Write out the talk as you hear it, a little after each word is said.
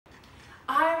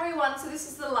everyone, so this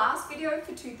is the last video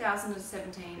for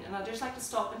 2017 and I'd just like to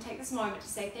stop and take this moment to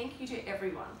say thank you to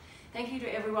everyone. Thank you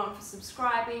to everyone for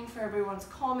subscribing, for everyone's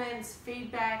comments,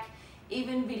 feedback,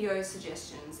 even video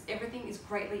suggestions. Everything is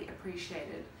greatly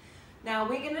appreciated. Now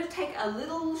we're going to take a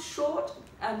little short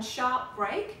and sharp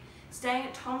break, staying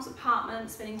at Tom's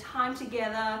apartment, spending time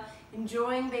together,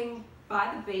 enjoying being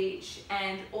by the beach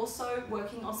and also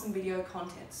working on some video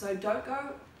content. So don't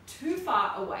go too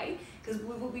far away because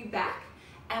we will be back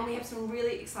and we have some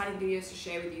really exciting videos to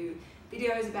share with you.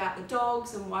 Videos about the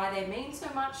dogs and why they mean so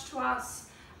much to us.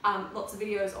 Lots of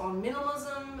videos on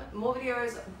minimalism, more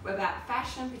videos about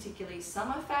fashion, particularly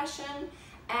summer fashion,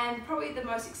 and probably the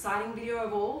most exciting video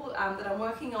of all that I'm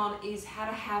working on is how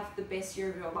to have the best year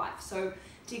of your life. So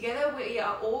together we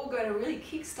are all going to really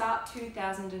kickstart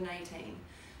 2018.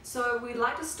 So we'd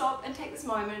like to stop and take this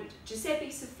moment,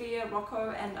 Giuseppe, Sophia, Rocco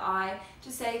and I,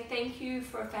 to say thank you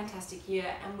for a fantastic year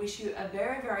and wish you a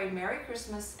very, very Merry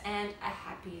Christmas and a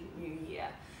Happy New Year.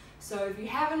 So if you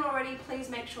haven't already, please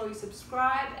make sure you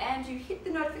subscribe and you hit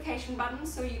the notification button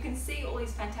so you can see all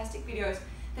these fantastic videos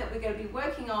that we're going to be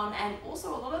working on, and also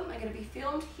a lot of them are going to be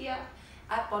filmed here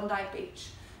at Bondi Beach.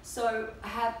 So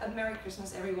have a Merry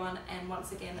Christmas everyone, and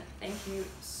once again, thank you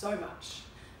so much.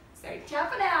 So ciao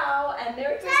for now, and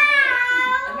Merry Christmas.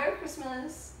 Ciao. And Merry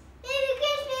Christmas. Merry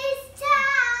Christmas.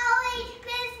 Ciao.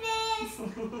 Merry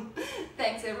Christmas.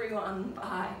 Thanks everyone.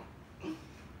 Bye.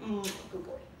 Good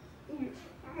boy.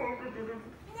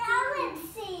 Now let's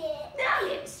see it. Now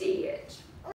let's see